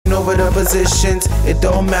over the positions, it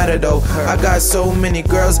don't matter though. I got so many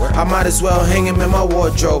girls, I might as well hang them in my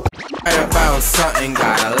wardrobe. Right about something,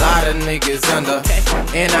 got a lot of niggas under,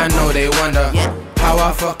 and I know they wonder how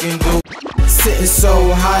I fucking do. Sitting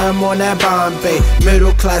so high, I'm on that Bombay.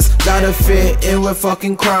 Middle class, gotta fit in with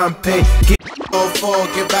fucking crime pay. Get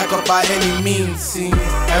get back up by any means. See,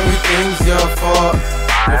 everything's your fault.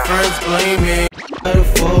 Your friends blame me.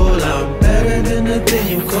 I'm better than the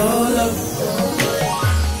thing you call up.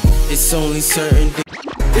 It's only certain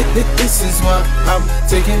this is why I'm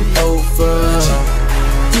taking over.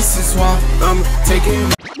 This is why I'm taking.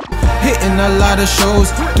 Hitting a lot of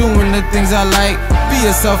shows, doing the things I like. Be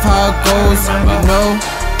yourself, how it goes, you know.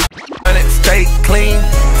 Stay clean.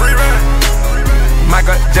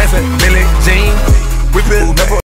 Michael Jackson, Billie Jean. We feel